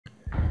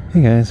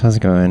Hey guys, how's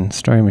it going?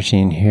 Story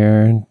Machine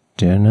here,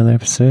 doing another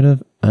episode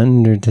of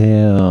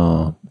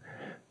Undertale.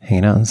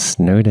 Hanging out in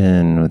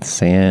Snowden with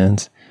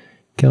Sans.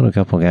 Killed a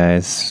couple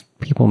guys.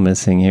 People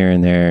missing here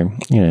and there.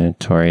 You know,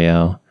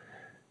 Toriel,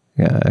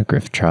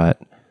 Griff Trot,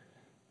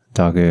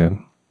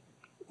 Doggo.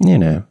 You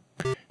know,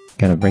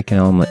 gotta break an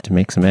omelet to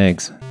make some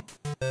eggs.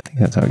 I think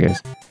that's how it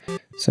goes.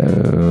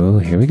 So,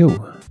 here we go.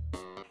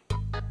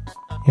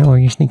 Yo, are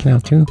you sneaking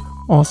out too?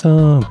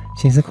 Awesome!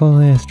 She's the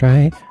coolest,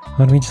 right?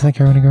 Why don't we just like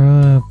her when I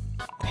grow up?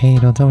 Hey,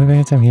 don't tell my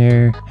parents I'm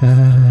here.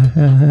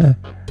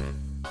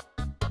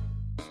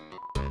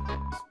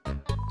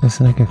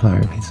 Listen like a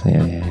flower, please.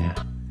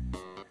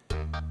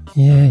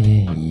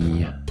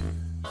 Yeah.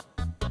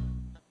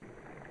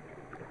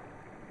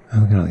 Oh,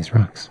 look at all these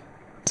rocks.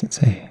 What's it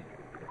say?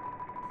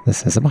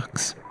 This is a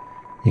box.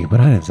 You can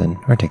put items in,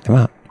 or take them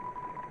out.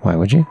 Why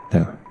would you,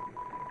 though?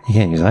 You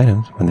can't use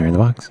items when they're in the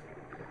box.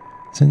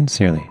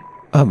 Sincerely,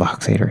 a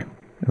box hater.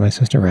 Am I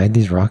supposed to ride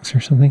these rocks or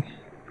something?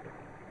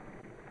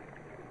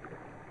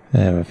 I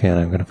have a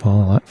feeling I'm going to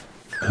fall a lot.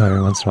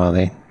 Every once in a while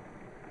they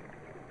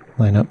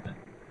line up.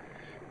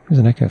 There's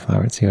an echo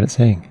flower. Let's see what it's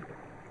saying.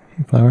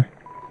 Hey, flower.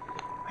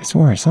 I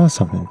swore I saw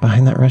something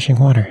behind that rushing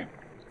water.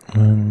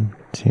 1,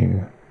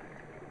 2,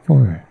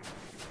 4.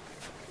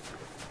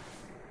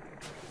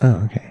 Oh,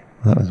 okay.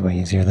 Well, that was way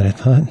easier than I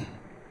thought.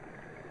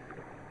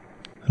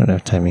 I don't know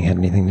if timing had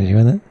anything to do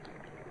with it.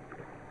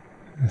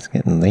 It's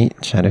getting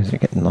late. Shadows are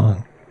getting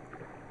long.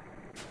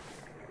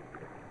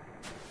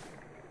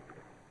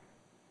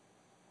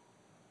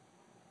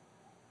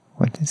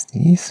 What is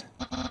these?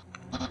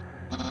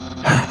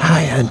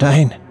 Hi,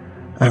 Undyne.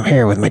 I'm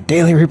here with my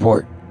daily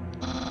report.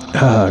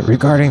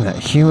 Regarding that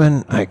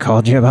human I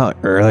called you about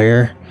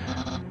earlier.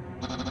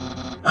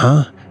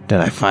 Huh? Did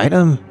I fight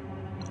him?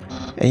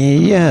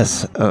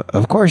 Yes,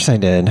 of course I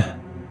did.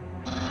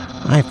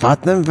 I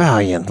fought them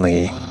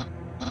valiantly.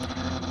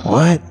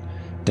 What?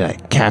 Did I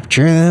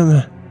capture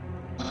them?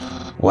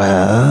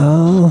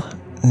 Well,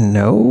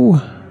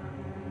 no.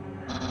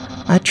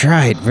 I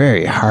tried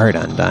very hard,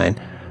 Undyne,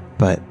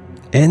 but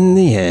in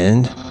the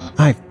end,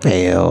 I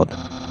failed.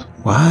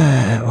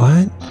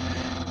 What?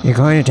 You're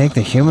going to take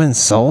the human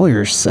soul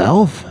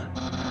yourself?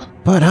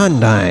 But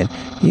Undyne,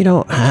 you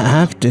don't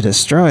have to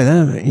destroy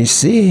them, you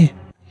see?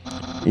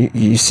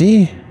 You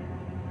see?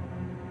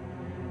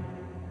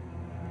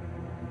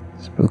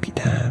 Spooky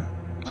time.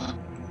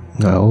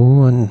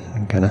 No,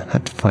 I'm gonna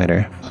have to fight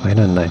her. Fight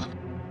Undyne.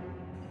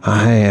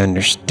 I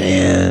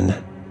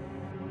understand.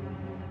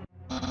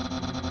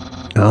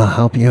 I'll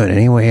help you in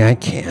any way I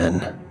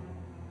can.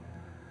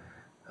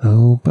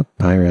 Oh,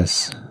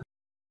 Papyrus.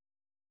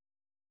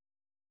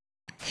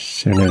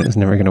 Should've known it was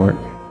never gonna work.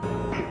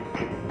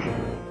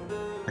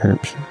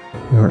 Oops.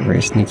 We weren't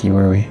very sneaky,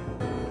 were we? I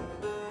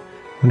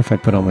wonder if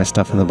I'd put all my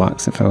stuff in the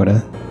box if I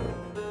would've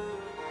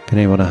been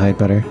able to hide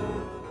better.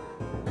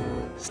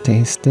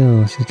 Stay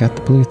still, she's got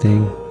the blue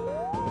thing.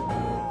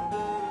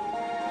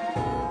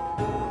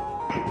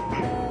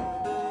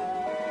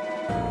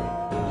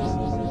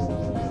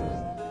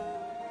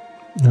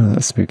 Oh, that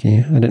was spooky.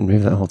 I didn't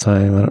move that whole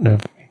time. I don't know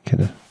if you could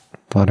have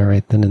fought her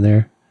right then and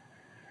there.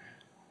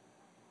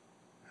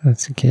 Oh,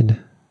 that's a kid.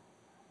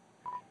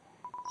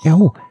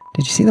 Yo,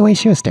 did you see the way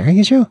she was staring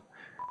at you?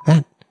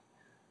 That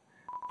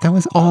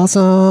was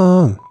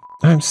awesome!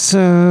 I'm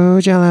so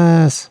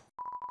jealous!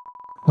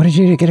 What did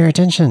you do to get her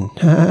attention?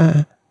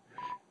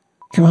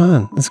 Come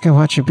on, let's go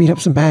watch her beat up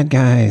some bad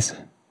guys.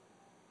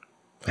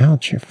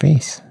 Ouch, your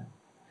face.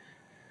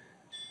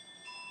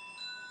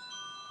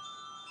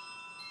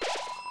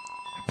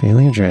 A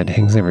feeling of dread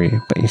hangs over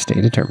you, but you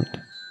stay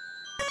determined.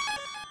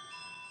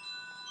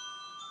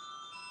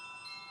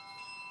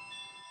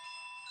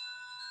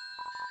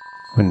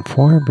 When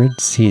 4 bridge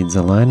seeds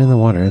align in the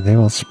water, they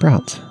will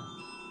sprout.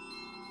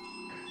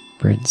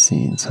 Bridge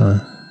seeds, huh?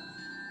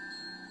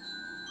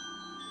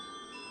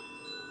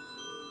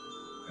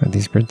 Are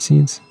these bridge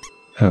seeds?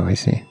 Oh, I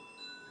see.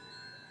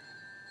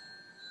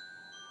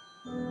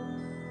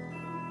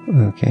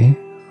 Okay,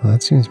 well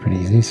that seems pretty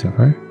easy so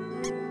far.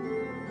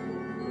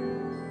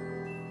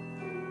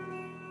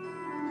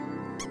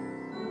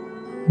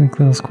 Like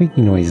little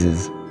squeaky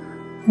noises.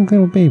 Like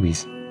little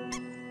babies.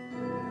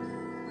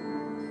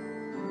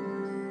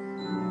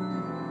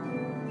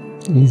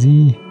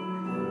 Easy.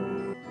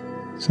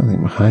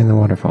 Something behind the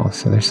waterfall,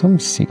 so there's some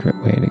secret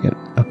way to get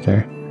up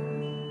there.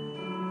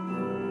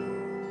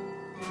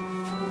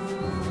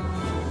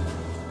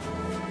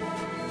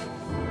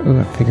 Oh,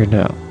 I figured it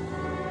out.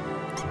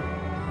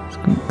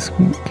 Squeak,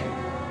 squeak.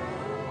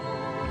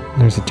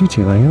 There's a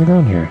tutu lying on the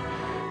ground here.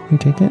 You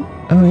take it?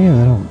 Oh yeah,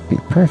 that'll be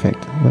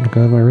perfect. Let it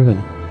go with my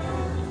ribbon.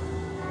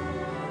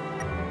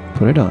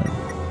 Put it on.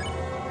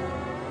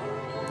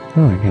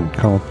 Oh, I can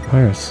call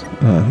Papyrus.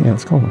 Yeah,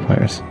 let's call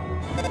Papyrus.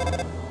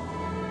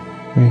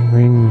 Ring,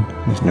 ring.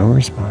 There's no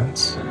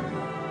response.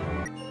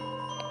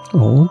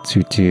 Old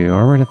tutu.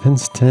 Armor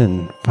defense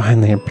 10.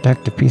 Finally, a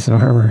protective piece of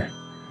armor.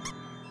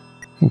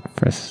 I think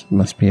this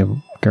must be a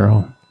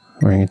girl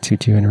wearing a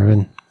tutu and a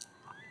ribbon.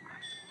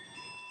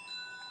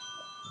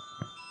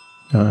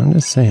 No, I'm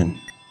just saying.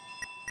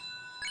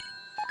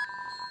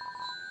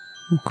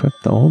 Equip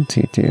the old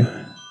tutu.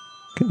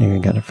 Good news, we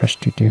got a fresh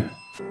tutu.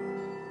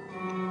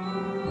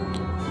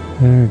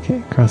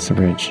 Okay, cross the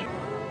bridge.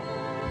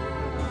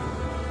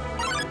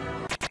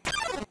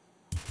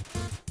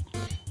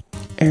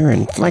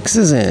 Aaron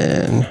flexes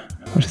in.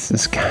 What is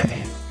this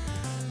guy?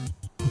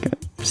 Got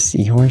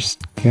seahorse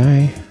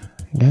guy,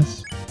 I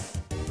guess.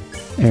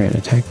 Aaron,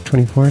 attack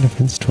 24,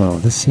 defense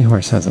 12. This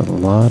seahorse has a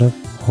lot of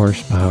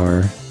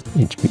horsepower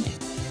HP.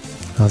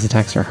 Those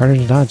attacks are harder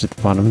to dodge at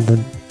the bottom of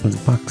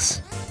the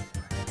box.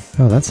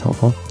 Oh, that's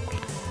helpful.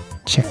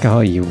 Check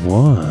all you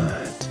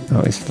want.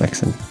 Oh, he's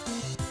flexing.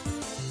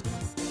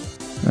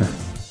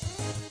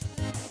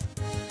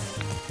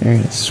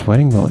 Aaron is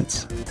sweating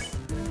bullets.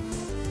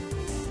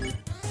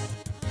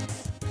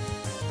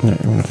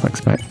 Alright, I'm gonna flex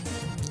back.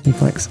 You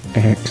flex.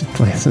 Aaron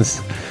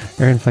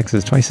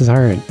flexes twice as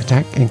hard.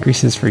 Attack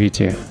increases for you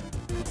two.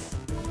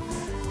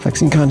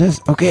 Flexing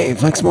contest? Okay,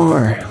 flex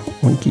more!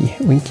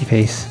 Winky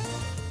face.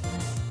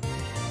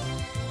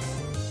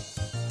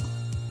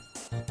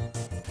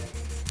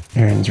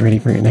 Aaron's ready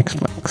for your next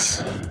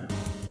flex.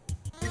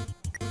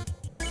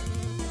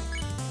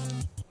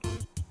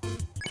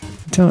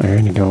 Tell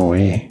Aaron to go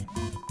away.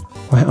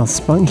 Wow,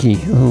 spunky.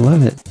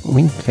 Love it.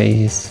 Wink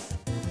face.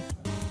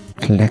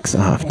 Flex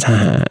off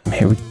time.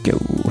 Here we go.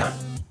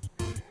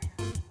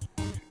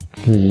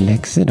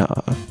 Flex it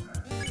off.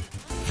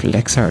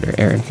 Flex harder.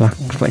 Aaron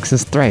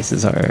flexes thrice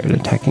as hard.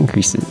 Attack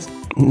increases.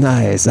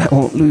 Nice. I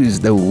won't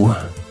lose though.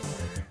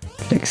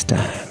 Flex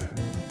time.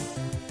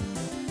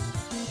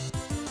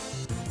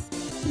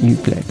 You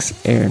flex.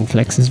 Aaron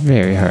flexes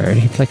very hard.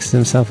 He flexes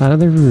himself out of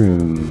the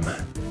room.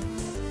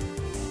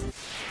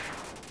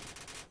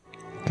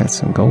 Got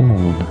some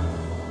gold.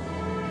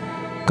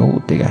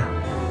 Gold digger.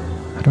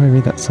 How do I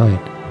read that sign?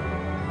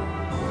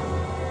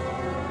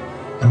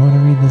 I want to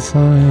read the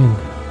sign.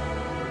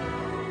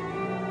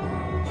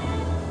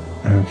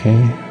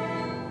 Okay.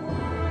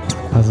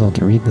 Puzzle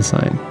to read the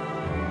sign.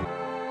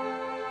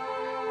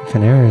 If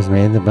an error is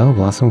made, the bell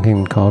blossom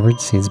can call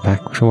bird seeds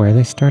back to where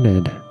they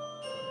started.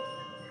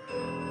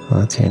 Well,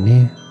 that's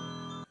handy.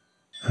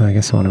 Oh, I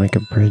guess I want to make a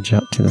bridge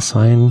up to the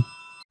sign.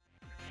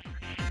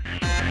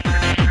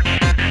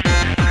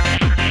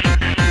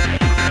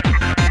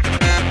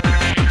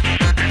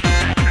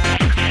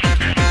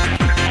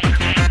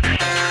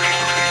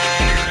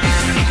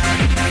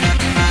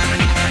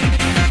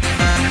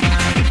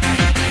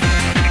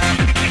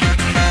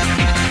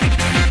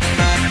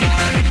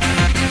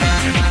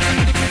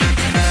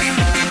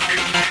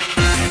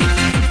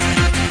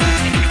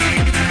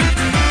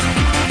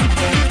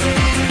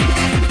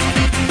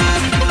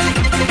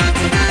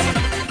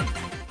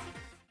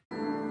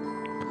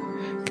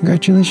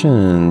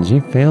 Congratulations,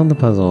 you failed the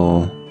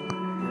puzzle.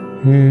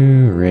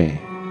 Hooray.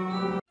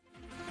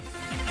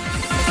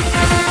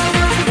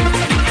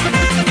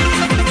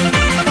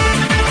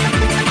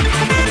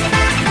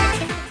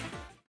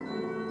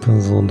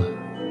 Puzzled.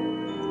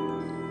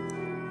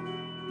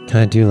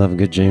 I do love a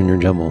good junior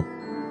jumble.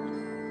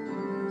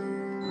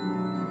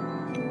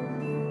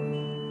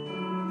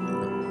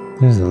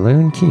 There's a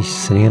lone quiche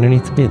sitting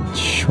underneath the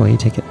bench. Why you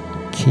take it?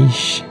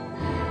 Quiche.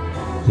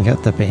 You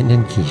got the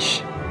abandoned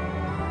quiche.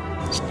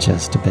 It's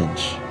just a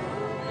bench.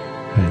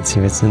 Alright, let's see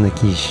what's in the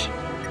quiche.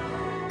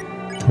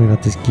 Tell me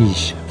about this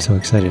quiche. I'm so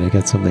excited, I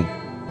got something.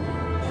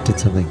 Did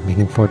something,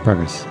 making forward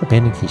progress.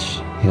 Abandoned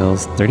quiche.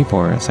 Heals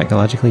 34,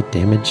 psychologically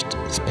damaged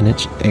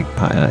spinach egg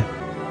pie.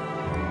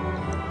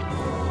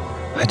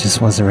 I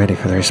just wasn't ready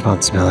for the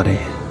responsibility.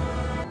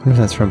 I wonder if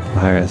that's from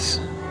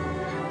Papyrus.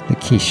 The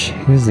quiche.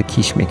 Who's the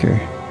quiche maker?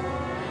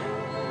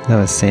 That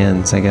was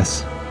Sans, I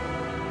guess.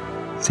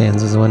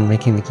 Sans was the one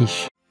making the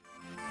quiche.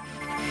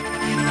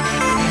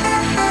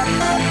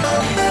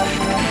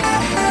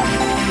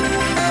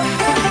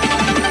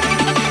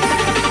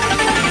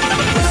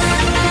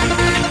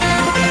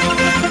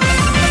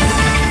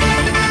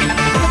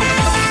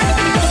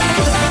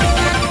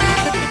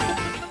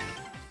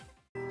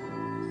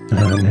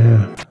 Oh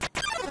no.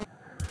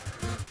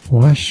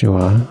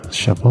 Washua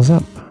shovels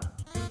up.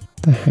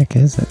 What the heck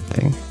is that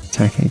thing?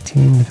 Attack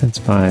 18, defense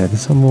 5.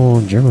 This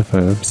humble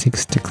germaphobe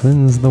seeks to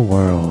cleanse the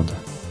world.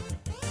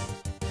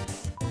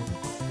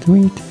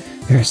 Tweet.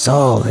 Your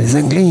soul is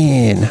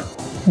unclean.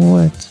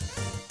 What?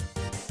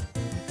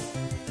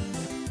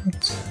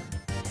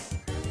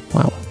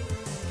 Wow.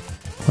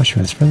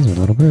 Washua is friends with a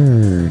little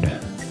bird.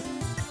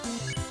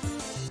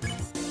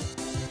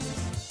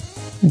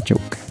 A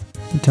joke.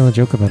 You tell a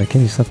joke about a kid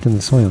who slept in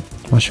the soil.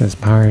 Washua's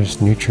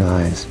powers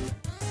neutralize.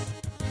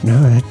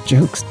 No, that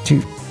joke's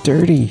too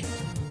dirty.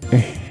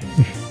 Is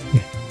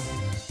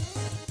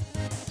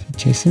he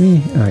chasing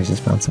me? Oh, he's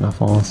just bouncing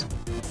off walls.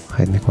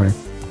 Hide in the corner.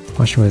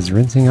 Washua is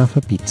rinsing off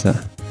a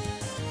pizza.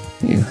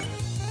 Ew.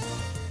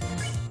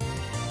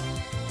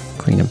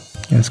 Clean him.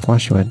 Ask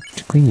Washua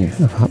to clean you.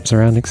 Hops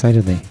around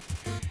excitedly.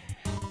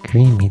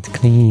 Green means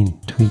clean.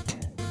 Tweet.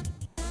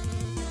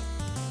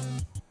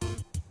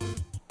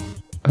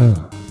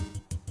 Oh.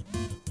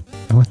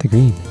 I want the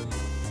green.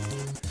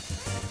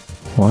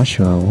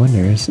 Washua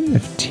wonders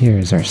if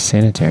tears are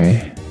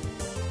sanitary.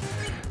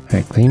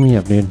 Alright, clean me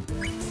up, dude.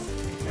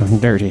 I'm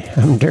dirty.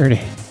 I'm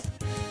dirty.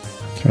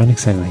 Let's run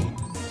excitedly.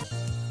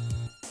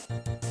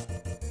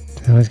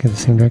 Do I always get the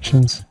same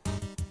directions?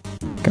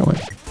 Going.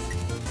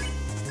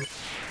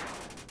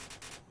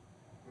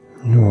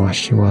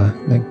 Wash you up,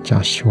 like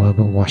Joshua,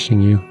 but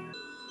washing you.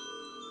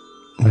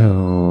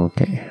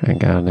 Okay, I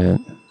got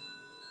it.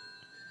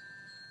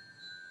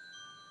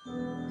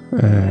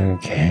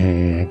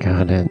 Okay, I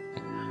got it.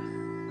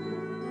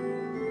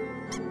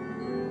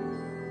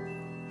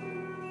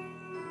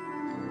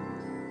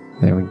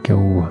 There we go.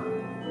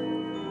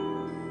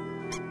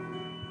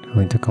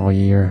 Only took all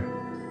year.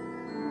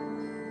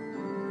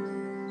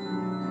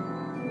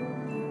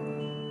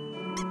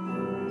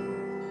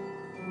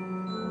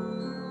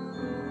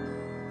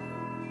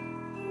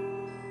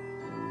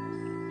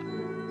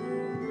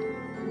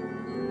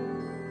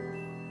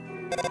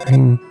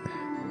 Ring.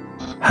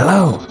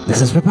 Hello,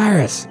 this is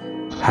Papyrus.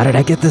 How did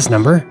I get this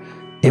number?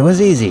 It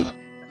was easy.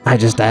 I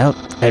just dialed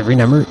every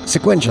number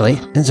sequentially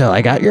until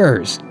I got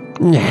yours.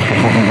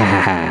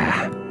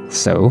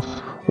 So,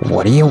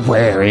 what are you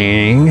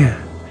wearing?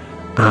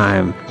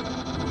 I'm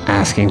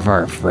asking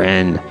for a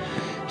friend.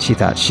 She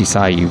thought she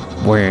saw you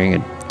wearing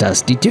a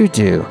dusty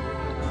tutu.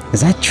 Is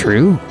that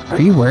true?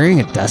 Are you wearing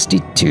a dusty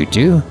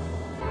tutu?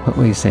 What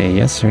will you say,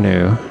 yes or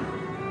no?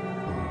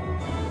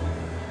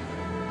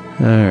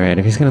 Alright,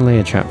 if he's gonna lay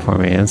a trap for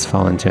me, let's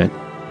fall into it.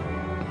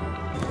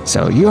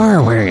 So, you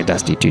are wearing a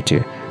dusty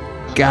tutu.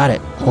 Got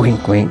it.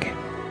 Wink, wink.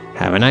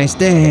 Have a nice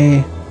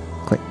day.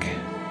 Click.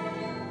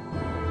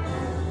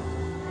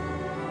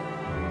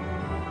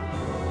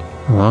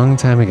 A long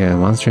time ago,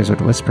 monsters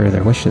would whisper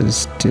their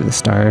wishes to the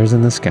stars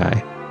in the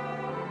sky.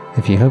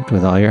 If you hoped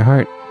with all your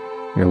heart,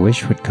 your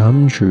wish would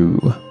come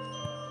true.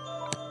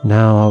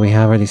 Now all we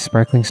have are these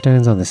sparkling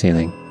stones on the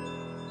ceiling.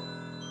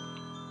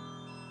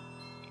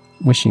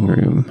 Wishing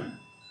room.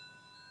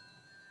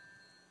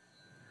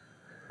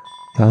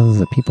 Thousands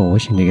of people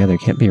wishing together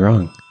can't be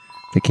wrong.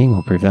 The king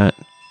will prove that.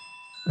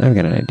 I've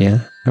got an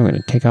idea. I'm going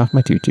to take off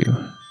my tutu.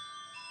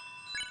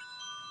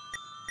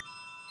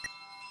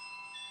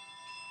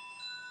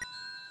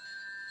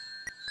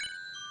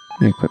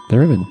 Equip the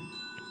ribbon.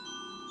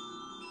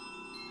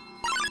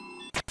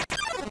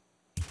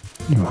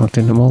 You walked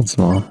into mold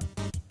small.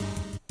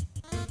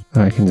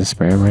 Oh, I can just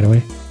spray him right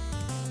away.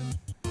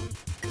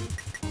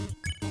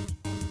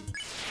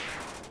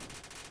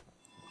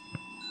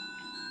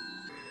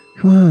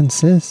 Come on,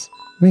 sis.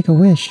 Make a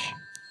wish.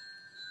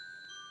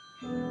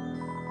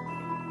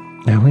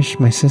 I wish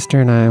my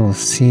sister and I will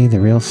see the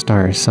real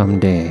stars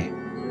someday.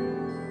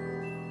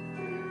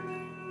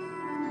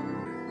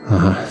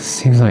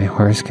 Seems my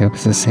horoscope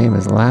is the same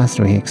as last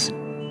week's.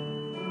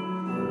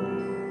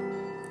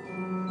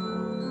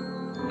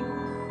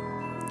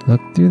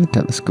 Look through the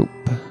telescope.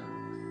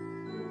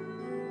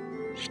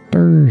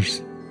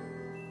 Stars.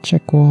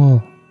 Check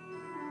wall.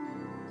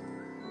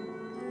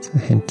 It's a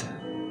hint.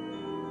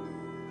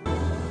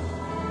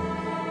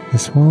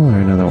 This wall or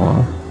another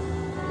wall?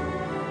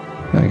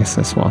 Oh, I guess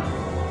this wall.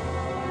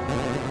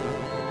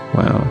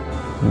 Wow,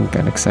 I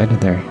got excited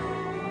there.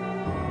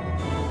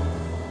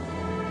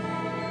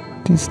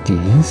 What is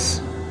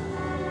this?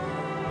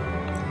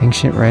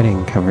 Ancient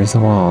writing covers the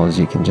walls.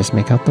 You can just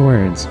make out the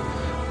words.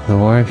 The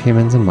war of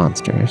humans and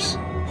monsters.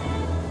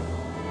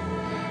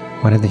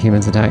 Why did the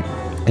humans attack?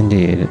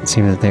 Indeed, it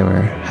seemed that they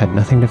had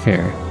nothing to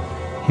fear.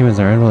 Humans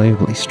are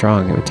unbelievably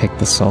strong. It would take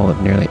the soul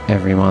of nearly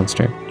every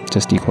monster,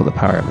 just equal the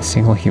power of a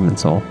single human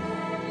soul.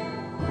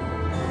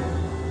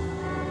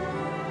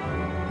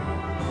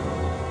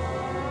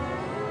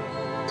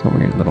 It's a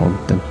weird little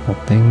dimple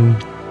thing.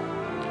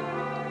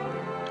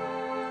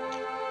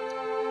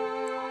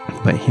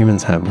 But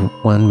humans have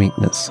one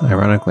weakness.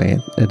 Ironically,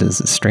 it is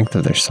the strength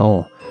of their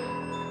soul.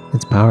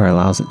 Its power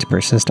allows it to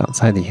persist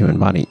outside the human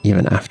body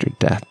even after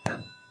death.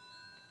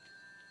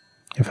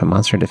 If a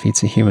monster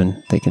defeats a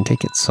human, they can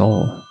take its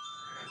soul.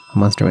 A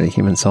monster with a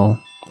human soul,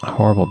 a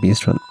horrible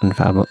beast with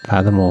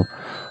unfathomable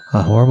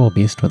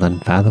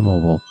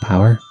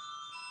power.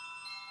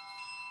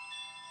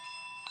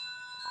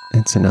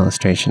 It's an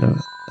illustration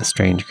of a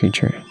strange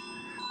creature.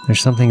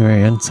 There's something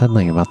very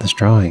unsettling about this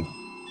drawing.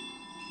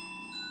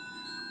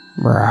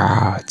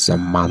 Rah, it's a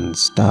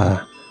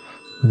monster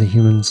with a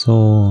human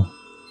soul.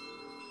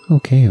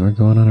 Okay, we're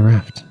going on a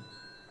raft.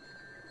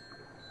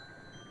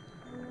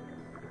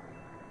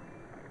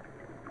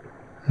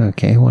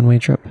 Okay, one-way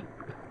trip.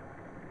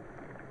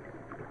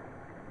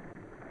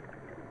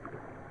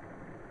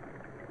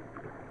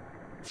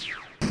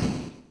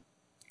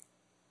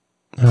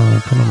 Oh, I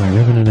put on my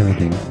ribbon and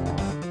everything.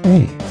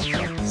 Hey,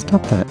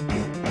 stop that.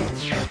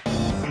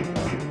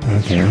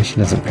 Okay, she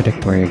doesn't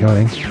predict where you're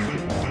going.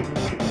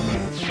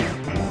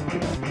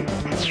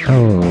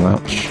 Oh,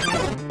 ouch.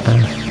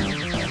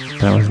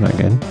 That was not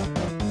good.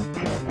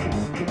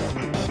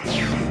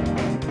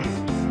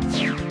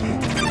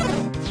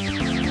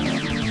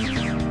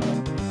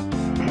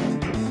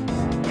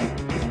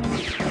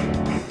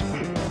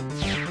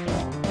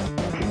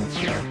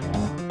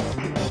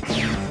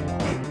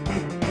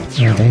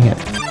 Oh, dang it.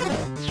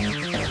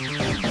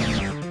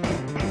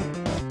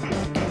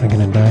 Am I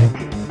gonna die?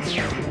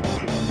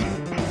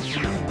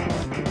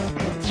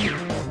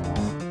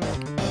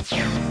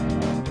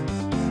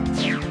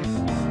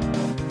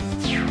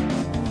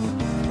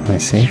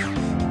 guys safe?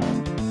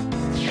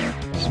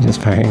 She's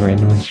just firing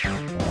randomly.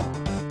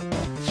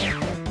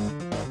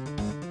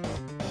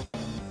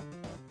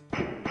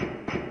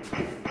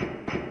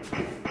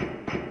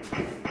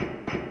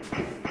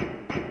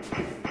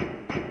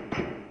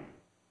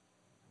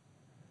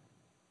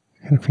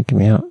 Kind of freaking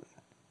me out.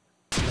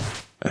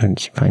 Oh, did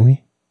she find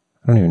me?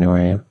 I don't even know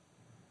where I am.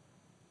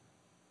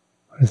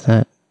 What is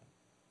that?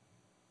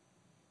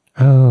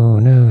 Oh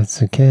no,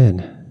 it's a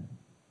kid.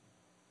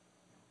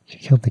 She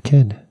killed the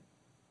kid.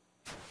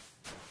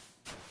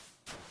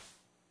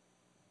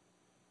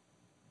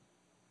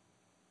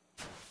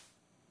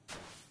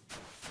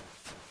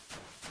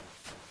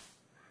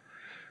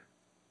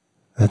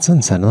 That's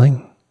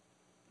unsettling.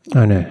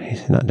 Oh no,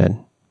 he's not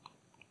dead.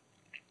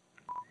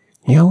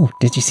 Yo,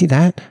 did you see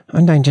that?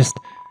 Undyne just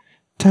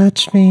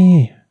touched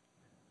me.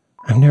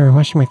 I'm never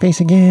washing my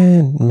face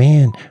again.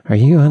 Man, are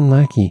you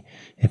unlucky.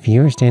 If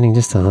you were standing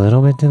just a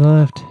little bit to the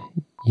left,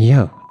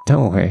 yo,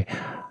 don't worry.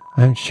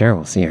 I'm sure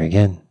we'll see her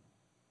again.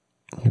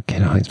 The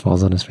kid always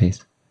falls on his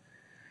face.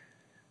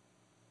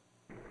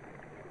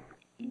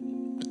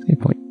 Save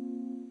point.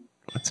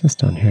 What's this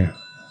down here?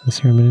 Was this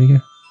here a minute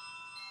ago?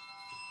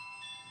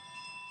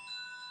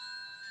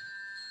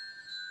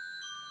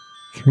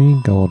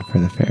 3 gold for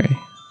the ferry.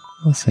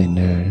 I'll say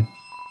no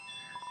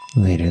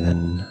later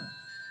then.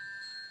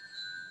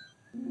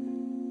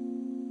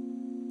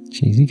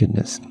 Cheesy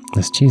goodness.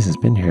 This cheese has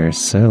been here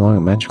so long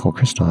a magical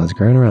crystal has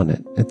grown around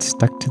it. It's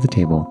stuck to the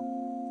table.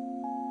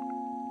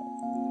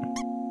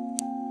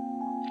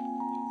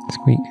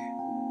 Squeak.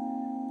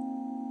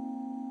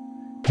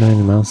 Knowing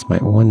the mouse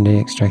might one day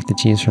extract the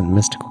cheese from the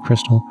mystical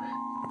crystal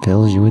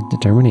fills you with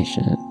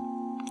determination.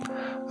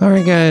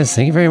 Alright guys,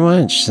 thank you very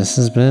much. This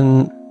has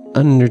been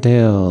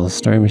Undertale,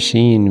 Story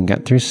Machine. We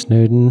got through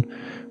Snowden,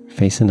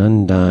 facing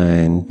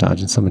Undyne,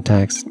 dodging some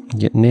attacks,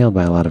 getting nailed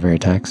by a lot of her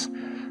attacks.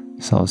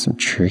 Solved some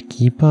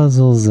tricky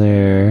puzzles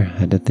there.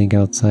 Had to think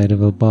outside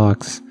of a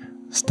box.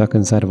 Stuck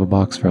inside of a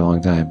box for a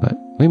long time, but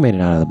we made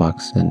it out of the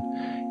box, and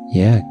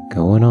yeah,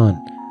 going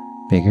on.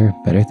 Bigger,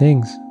 better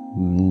things.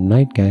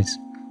 Night, guys.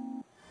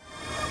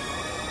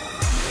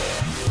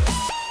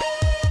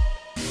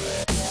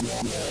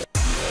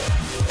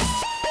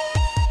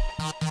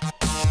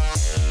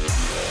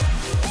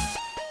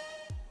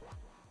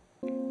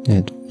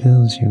 It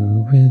fills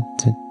you with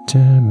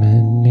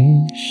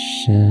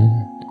determination,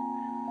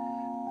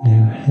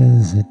 no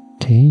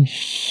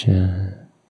hesitation.